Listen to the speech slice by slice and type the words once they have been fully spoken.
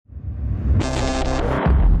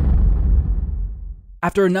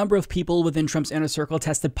After a number of people within Trump's inner circle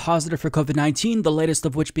tested positive for COVID-19, the latest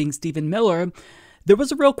of which being Stephen Miller, there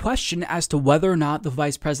was a real question as to whether or not the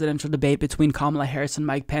vice presidential debate between Kamala Harris and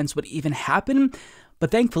Mike Pence would even happen. But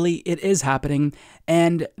thankfully, it is happening,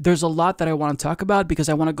 and there's a lot that I want to talk about because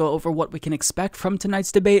I want to go over what we can expect from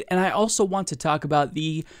tonight's debate, and I also want to talk about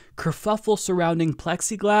the kerfuffle surrounding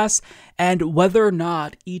plexiglass and whether or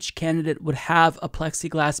not each candidate would have a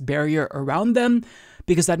plexiglass barrier around them,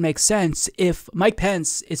 because that makes sense. If Mike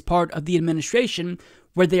Pence is part of the administration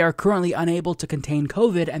where they are currently unable to contain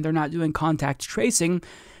COVID and they're not doing contact tracing,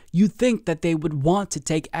 you'd think that they would want to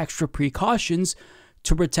take extra precautions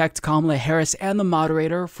to protect Kamala Harris and the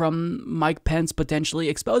moderator from Mike Pence potentially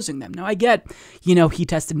exposing them. Now, I get, he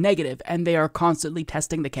tested negative and they are constantly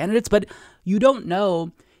testing the candidates, but you don't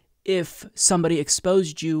know if somebody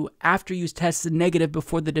exposed you after you tested negative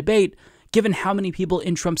before the debate, given how many people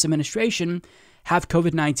in Trump's administration have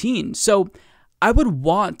COVID-19. So I would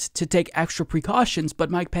want to take extra precautions, but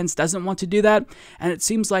Mike Pence doesn't want to do that, and it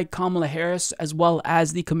seems like Kamala Harris, as well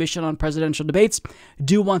as the Commission on Presidential Debates,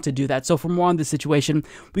 do want to do that. So for more on this situation,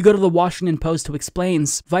 we go to the Washington Post, who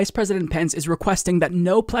explains, Vice President Pence is requesting that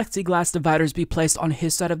no plexiglass dividers be placed on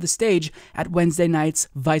his side of the stage at Wednesday night's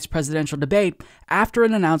vice presidential debate, after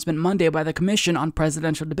an announcement Monday by the Commission on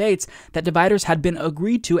Presidential Debates that dividers had been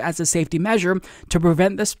agreed to as a safety measure to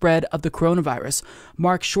prevent the spread of the coronavirus.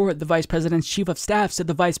 Mark Short, the vice president's chief of staff, said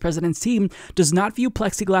the vice president's team does not view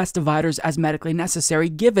plexiglass dividers as medically necessary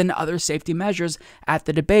given other safety measures at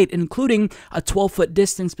the debate, including a 12-foot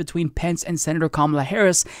distance between Pence and Senator Kamala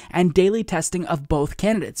Harris and daily testing of both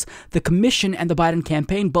candidates. The commission and the Biden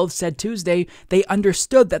campaign both said Tuesday they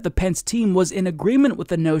understood that the Pence team was in agreement with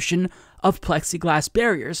the notion of plexiglass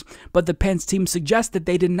barriers, but the Pence team suggested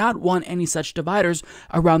they did not want any such dividers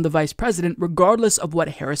around the vice president, regardless of what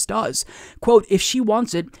Harris does. Quote, if she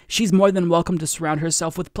wants it, she's more than welcome to surround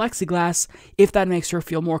herself with plexiglass if that makes her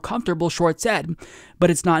feel more comfortable, Short said,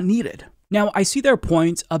 but it's not needed. Now, I see their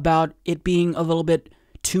point about it being a little bit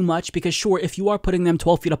too much because, sure, if you are putting them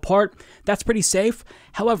 12 feet apart, that's pretty safe.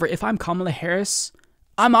 However, if I'm Kamala Harris,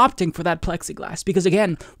 I'm opting for that plexiglass because,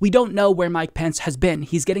 again, we don't know where Mike Pence has been.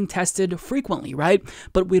 He's getting tested frequently, right?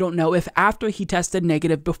 But we don't know if after he tested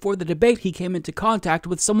negative before the debate, he came into contact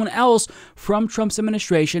with someone else from Trump's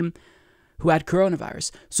administration who had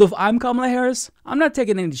coronavirus. So if I'm Kamala Harris, I'm not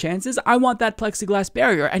taking any chances. I want that plexiglass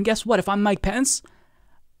barrier. And guess what? If I'm Mike Pence,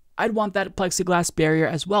 I'd want that plexiglass barrier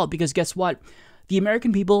as well because guess what? The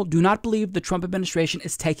American people do not believe the Trump administration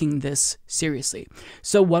is taking this seriously.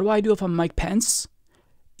 So what do I do if I'm Mike Pence?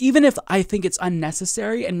 Even if I think it's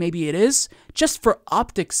unnecessary, and maybe it is, just for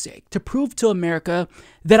optics' sake, to prove to America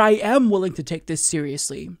that I am willing to take this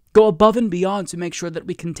seriously, go above and beyond to make sure that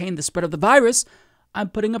we contain the spread of the virus, I'm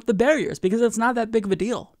putting up the barriers because it's not that big of a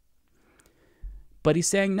deal. But he's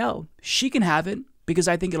saying no, she can have it because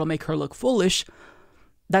I think it'll make her look foolish.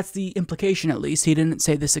 That's the implication, at least. He didn't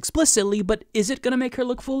say this explicitly, but is it going to make her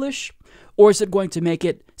look foolish? Or is it going to make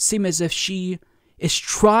it seem as if she is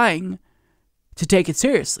trying to take it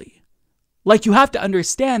seriously? Like, you have to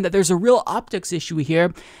understand that there's a real optics issue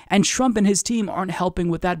here, and Trump and his team aren't helping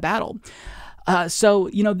with that battle. So,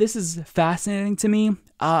 this is fascinating to me.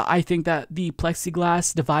 I think that the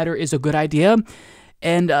plexiglass divider is a good idea.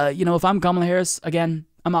 And, if I'm Kamala Harris, again,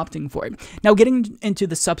 I'm opting for it. Now, getting into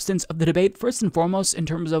the substance of the debate, first and foremost, in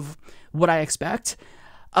terms of what I expect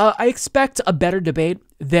a better debate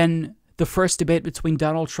than the first debate between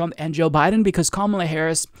Donald Trump and Joe Biden because Kamala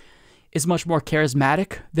Harris is much more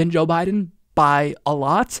charismatic than Joe Biden by a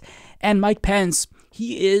lot. And Mike Pence,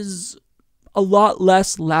 he is a lot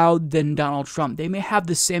less loud than Donald Trump. They may have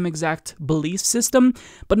the same exact belief system,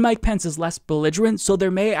 but Mike Pence is less belligerent, so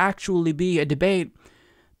there may actually be a debate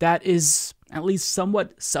that is at least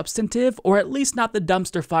somewhat substantive, or at least not the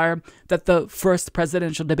dumpster fire that the first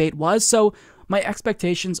presidential debate was. So my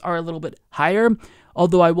expectations are a little bit higher,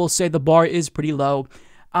 although I will say the bar is pretty low.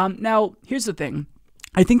 Now, here's the thing.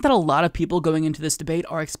 I think that a lot of people going into this debate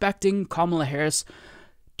are expecting Kamala Harris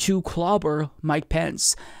to clobber Mike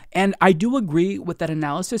Pence. And I do agree with that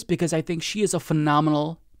analysis because I think she is a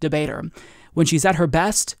phenomenal debater. When she's at her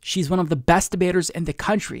best, she's one of the best debaters in the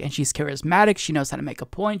country, and she's charismatic, she knows how to make a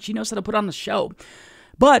point, she knows how to put on a show.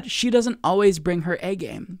 But she doesn't always bring her A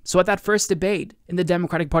game. So at that first debate in the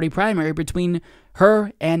Democratic Party primary between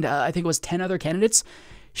her and I think it was 10 other candidates,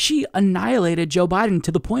 she annihilated Joe Biden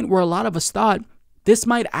to the point where a lot of us thought this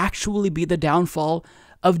might actually be the downfall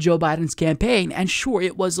of Joe Biden's campaign. And sure,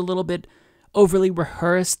 it was a little bit overly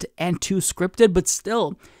rehearsed and too scripted, but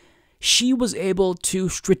still, she was able to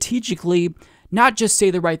strategically not just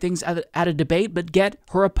say the right things at a debate, but get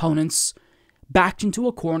her opponents backed into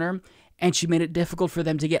a corner and she made it difficult for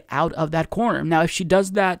them to get out of that corner. Now, if she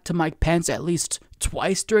does that to Mike Pence at least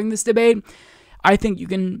twice during this debate, I think you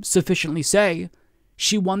can sufficiently say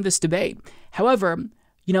she won this debate. However,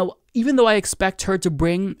 even though I expect her to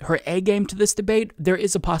bring her A game to this debate, there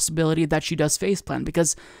is a possibility that she does faceplant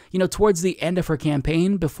because, towards the end of her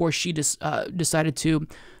campaign, before she decided to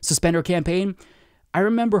suspend her campaign, I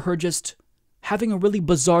remember her just having a really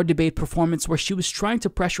bizarre debate performance where she was trying to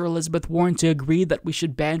pressure Elizabeth Warren to agree that we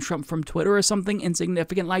should ban Trump from Twitter or something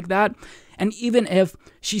insignificant like that. And even if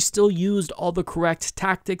she still used all the correct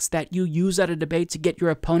tactics that you use at a debate to get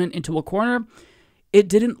your opponent into a corner, it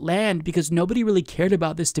didn't land because nobody really cared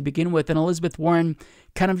about this to begin with, and Elizabeth Warren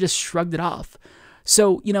kind of just shrugged it off.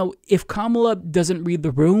 So, if Kamala doesn't read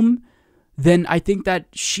the room, then I think that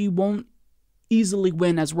she won't easily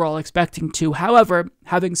win as we're all expecting to. However,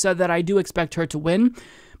 having said that, I do expect her to win,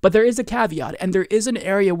 but there is a caveat, and there is an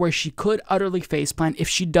area where she could utterly faceplant if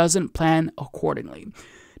she doesn't plan accordingly.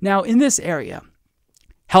 Now, in this area,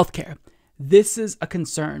 healthcare, this is a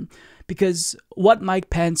concern because what Mike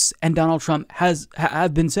Pence and Donald Trump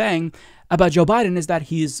have been saying about Joe Biden is that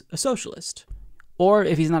he's a socialist. Or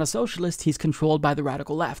if he's not a socialist, he's controlled by the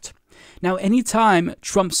radical left. Now, anytime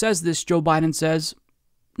Trump says this, Joe Biden says,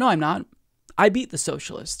 no, I'm not. I beat the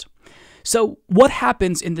socialist. So what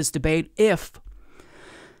happens in this debate if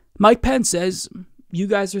Mike Pence says, you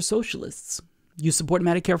guys are socialists, you support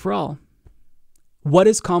Medicare for all? What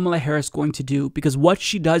is Kamala Harris going to do? Because what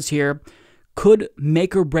she does here could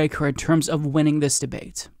make or break her in terms of winning this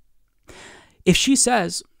debate. If she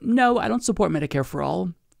says, no, I don't support Medicare for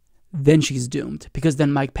all, then she's doomed. Because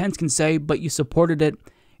then Mike Pence can say, but you supported it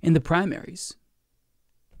in the primaries.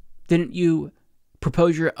 Didn't you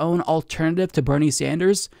propose your own alternative to Bernie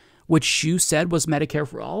Sanders, which you said was Medicare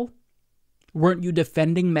for all? Weren't you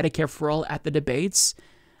defending Medicare for all at the debates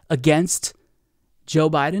against Joe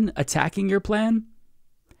Biden attacking your plan?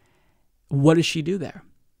 What does she do there?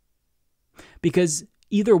 Because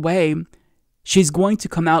either way, she's going to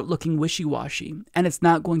come out looking wishy-washy, and it's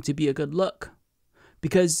not going to be a good look.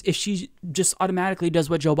 Because if she just automatically does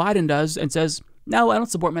what Joe Biden does and says, no, I don't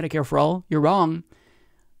support Medicare for all, you're wrong.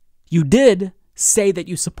 You did say that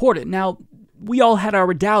you support it. Now, we all had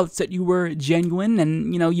our doubts that you were genuine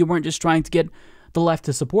and, you weren't just trying to get the left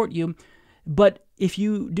to support you. But if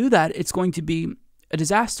you do that, it's going to be a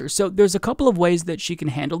disaster. So there's a couple of ways that she can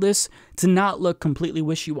handle this to not look completely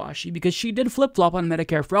wishy-washy, because she did flip-flop on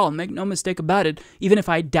Medicare for all. Make no mistake about it. Even if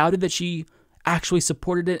I doubted that she actually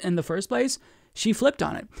supported it in the first place, she flipped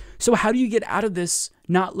on it. So how do you get out of this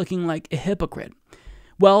not looking like a hypocrite?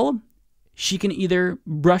 Well, she can either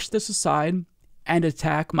brush this aside and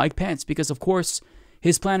attack Mike Pence, because of course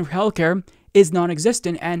his plan for healthcare is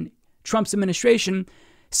non-existent, and Trump's administration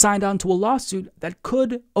signed on to a lawsuit that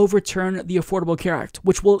could overturn the Affordable Care Act,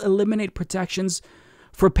 which will eliminate protections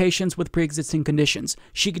for patients with pre-existing conditions.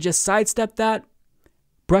 She could just sidestep that,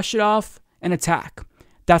 brush it off, and attack.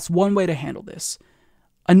 That's one way to handle this.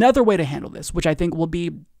 Another way to handle this, which I think will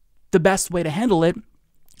be the best way to handle it,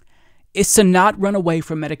 is to not run away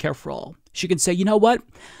from Medicare for all. She can say, you know what?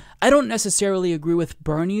 I don't necessarily agree with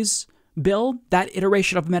Bernie's bill. That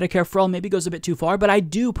iteration of Medicare for all maybe goes a bit too far, but I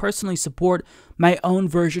do personally support my own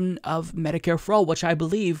version of Medicare for all, which I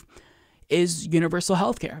believe is universal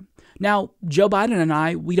health care. Now, Joe Biden and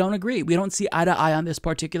I, we don't agree. We don't see eye to eye on this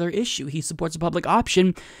particular issue. He supports a public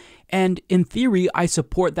option, and in theory, I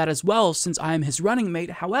support that as well since I am his running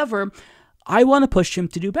mate. However, I want to push him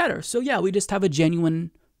to do better. So yeah, we just have a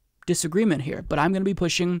genuine disagreement here, but I'm going to be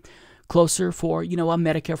pushing closer for, a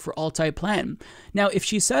Medicare for all type plan. Now, if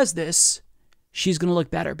she says this, she's going to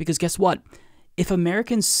look better, because guess what? If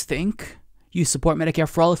Americans think you support Medicare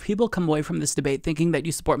for all, if people come away from this debate thinking that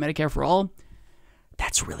you support Medicare for all,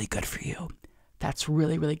 that's really good for you. That's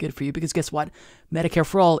really, really good for you, because guess what? Medicare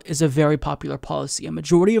for all is a very popular policy. A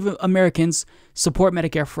majority of Americans support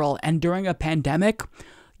Medicare for all, and during a pandemic,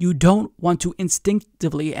 you don't want to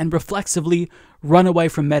instinctively and reflexively run away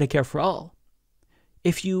from Medicare for all.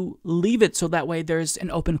 If you leave it so that way there's an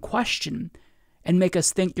open question and make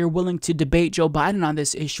us think you're willing to debate Joe Biden on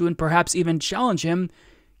this issue and perhaps even challenge him,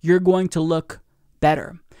 you're going to look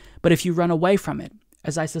better. But if you run away from it,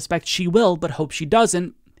 as I suspect she will, but hope she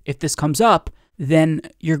doesn't, if this comes up, then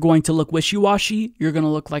you're going to look wishy-washy, you're going to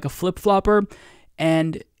look like a flip-flopper,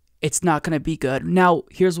 and it's not going to be good. Now,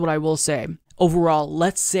 here's what I will say. Overall,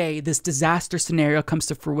 let's say this disaster scenario comes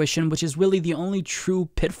to fruition, which is really the only true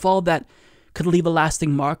pitfall that could leave a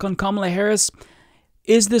lasting mark on Kamala Harris.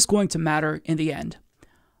 Is this going to matter in the end?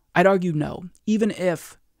 I'd argue no. Even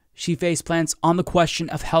if she face plants on the question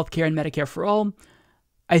of healthcare and Medicare for all,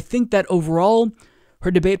 I think that overall,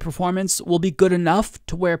 her debate performance will be good enough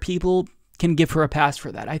to where people can give her a pass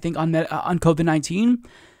for that. I think on COVID-19,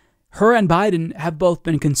 her and Biden have both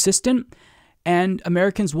been consistent, and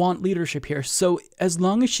Americans want leadership here. So as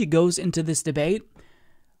long as she goes into this debate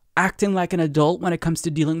acting like an adult when it comes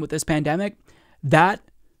to dealing with this pandemic, that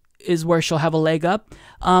is where she'll have a leg up.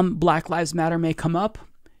 Black Lives Matter may come up.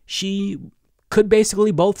 She could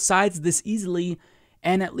basically both sides this easily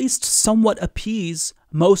and at least somewhat appease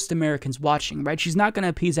most Americans watching, right? She's not going to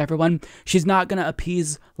appease everyone. She's not going to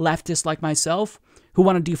appease leftists like myself who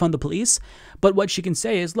want to defund the police. But what she can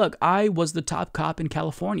say is, look, I was the top cop in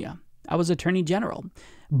California. I was attorney general.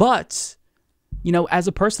 But, you know, as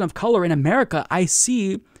a person of color in America, I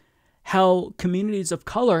see how communities of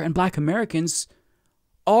color and Black Americans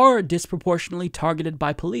are disproportionately targeted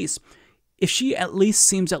by police. If she at least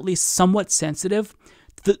seems at least somewhat sensitive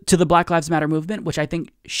to the Black Lives Matter movement, which I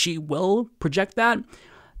think she will project that,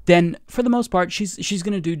 then for the most part, she's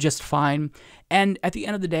going to do just fine. And at the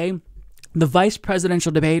end of the day, the vice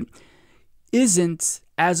presidential debate isn't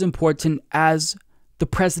as important as the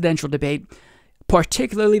presidential debate,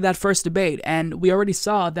 particularly that first debate. And we already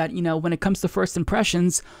saw that, you know, when it comes to first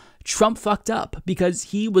impressions, Trump fucked up because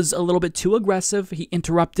he was a little bit too aggressive. He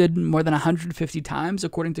interrupted more than 150 times,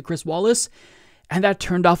 according to Chris Wallace, and that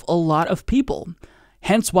turned off a lot of people.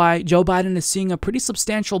 Hence why Joe Biden is seeing a pretty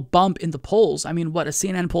substantial bump in the polls. I mean, what, a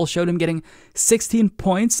CNN poll showed him getting 16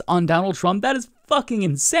 points on Donald Trump? That is fucking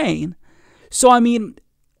insane. So, I mean,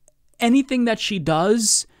 anything that she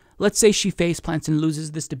does, let's say she faceplants and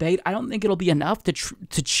loses this debate, I don't think it'll be enough to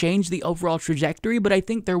change the overall trajectory, but I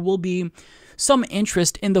think there will be some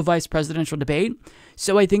interest in the vice presidential debate.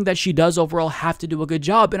 So I think that she does overall have to do a good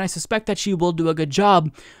job, and I suspect that she will do a good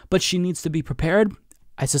job, but she needs to be prepared.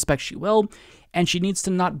 I suspect she will, and she needs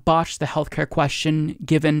to not botch the healthcare question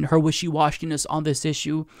given her wishy-washiness on this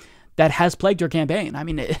issue that has plagued her campaign. I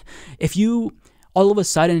mean, if you all of a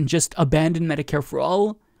sudden just abandon Medicare for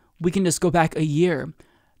all, we can just go back a year.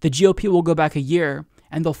 The GOP will go back a year,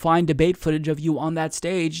 and they'll find debate footage of you on that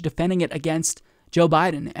stage defending it against Joe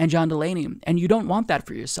Biden and John Delaney, and you don't want that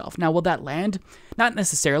for yourself. Now, will that land? Not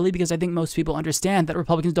necessarily, because I think most people understand that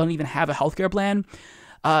Republicans don't even have a healthcare plan,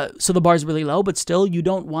 so the bar is really low, but still, you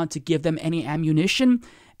don't want to give them any ammunition,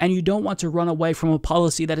 and you don't want to run away from a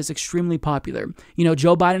policy that is extremely popular. You know,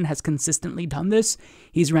 Joe Biden has consistently done this.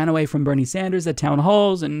 He's ran away from Bernie Sanders at town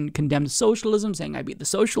halls and condemned socialism, saying, I beat the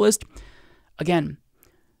socialist. Again,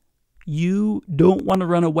 you don't want to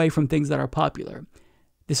run away from things that are popular.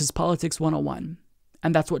 This is politics 101.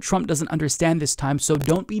 And that's what Trump doesn't understand this time. So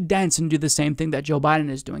don't be dense and do the same thing that Joe Biden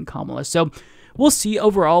is doing, Kamala. So we'll see.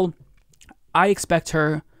 Overall, I expect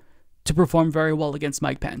her to perform very well against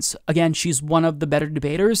Mike Pence. Again, she's one of the better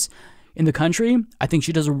debaters in the country. I think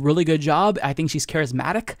she does a really good job. I think she's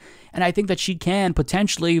charismatic. And I think that she can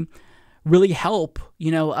potentially really help, you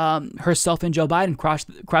know, herself and Joe Biden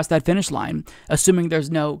cross that finish line, assuming there's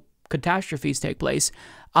no catastrophes take place.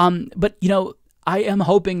 But, you know, I am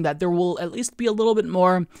hoping that there will at least be a little bit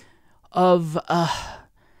more of,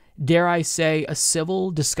 dare I say, a civil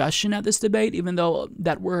discussion at this debate, even though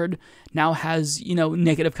that word now has, you know,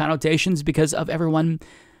 negative connotations because of everyone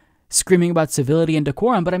screaming about civility and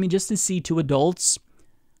decorum. But I mean, just to see two adults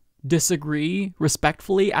disagree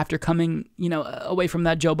respectfully after coming, you know, away from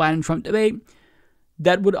that Joe Biden-Trump debate,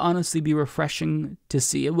 that would honestly be refreshing to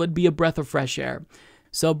see. It would be a breath of fresh air.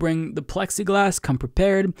 So bring the plexiglass, come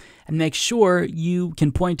prepared, and make sure you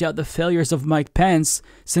can point out the failures of Mike Pence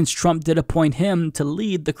since Trump did appoint him to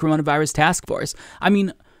lead the coronavirus task force. I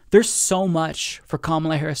mean, there's so much for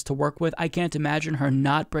Kamala Harris to work with. I can't imagine her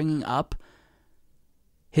not bringing up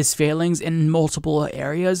his failings in multiple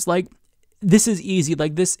areas. Like, this is easy.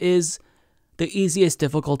 Like, this is the easiest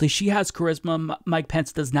difficulty. She has charisma. Mike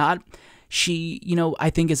Pence does not. She, you know, I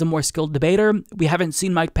think is a more skilled debater. We haven't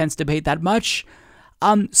seen Mike Pence debate that much.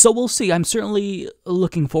 So we'll see. I'm certainly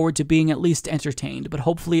looking forward to being at least entertained, but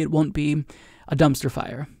hopefully it won't be a dumpster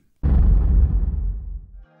fire.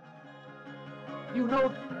 You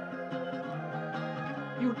know,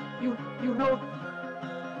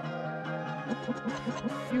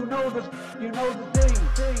 the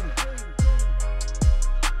thing.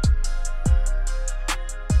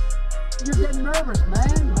 You're getting nervous,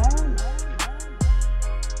 man.